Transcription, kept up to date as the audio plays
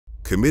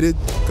Committed,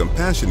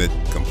 compassionate,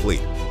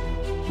 complete.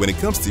 When it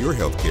comes to your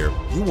healthcare,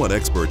 you want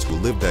experts who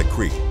live that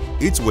creed.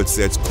 It's what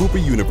sets Cooper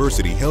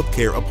University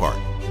Healthcare apart.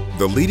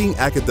 The leading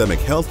academic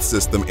health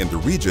system in the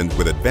region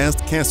with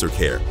advanced cancer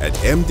care at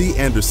MD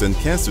Anderson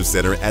Cancer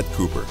Center at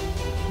Cooper.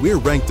 We're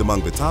ranked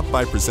among the top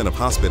 5% of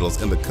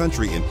hospitals in the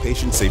country in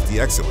patient safety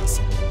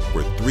excellence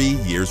for 3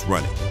 years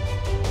running.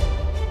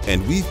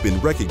 And we've been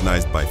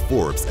recognized by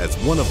Forbes as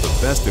one of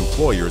the best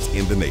employers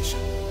in the nation.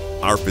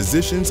 Our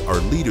physicians are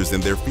leaders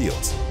in their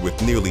fields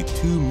with nearly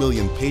 2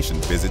 million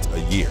patient visits a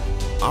year.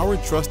 Our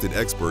trusted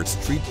experts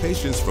treat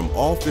patients from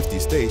all 50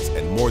 states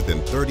and more than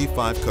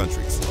 35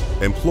 countries,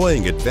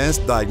 employing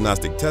advanced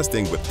diagnostic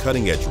testing with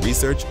cutting-edge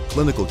research,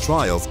 clinical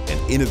trials, and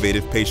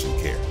innovative patient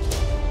care.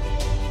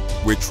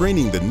 We're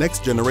training the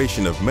next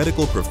generation of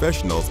medical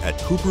professionals at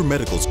Cooper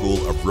Medical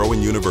School of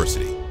Rowan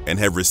University and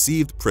have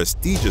received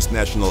prestigious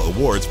national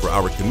awards for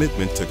our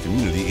commitment to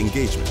community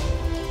engagement.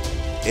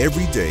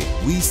 Every day,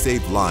 we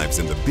save lives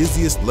in the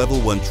busiest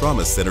Level 1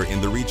 trauma center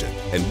in the region,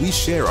 and we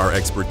share our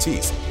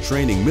expertise,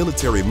 training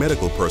military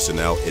medical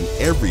personnel in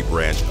every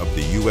branch of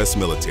the U.S.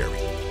 military,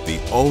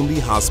 the only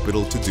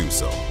hospital to do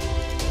so.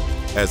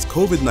 As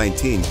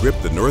COVID-19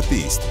 gripped the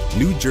Northeast,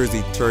 New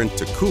Jersey turned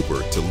to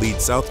Cooper to lead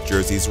South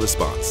Jersey's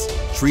response,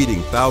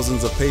 treating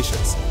thousands of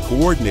patients,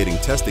 coordinating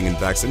testing and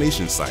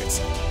vaccination sites,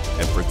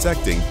 and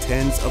protecting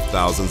tens of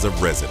thousands of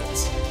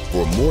residents.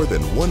 For more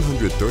than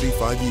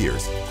 135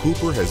 years,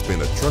 Cooper has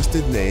been a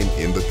trusted name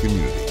in the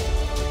community.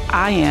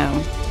 I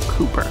am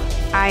Cooper.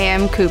 I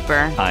am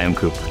Cooper. I am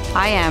Cooper.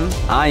 I am.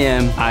 I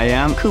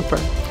am Cooper.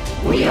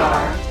 We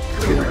are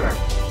Cooper.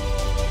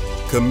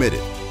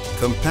 Committed,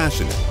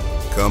 compassionate,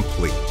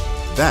 complete.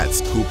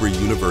 That's Cooper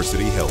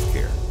University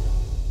Healthcare.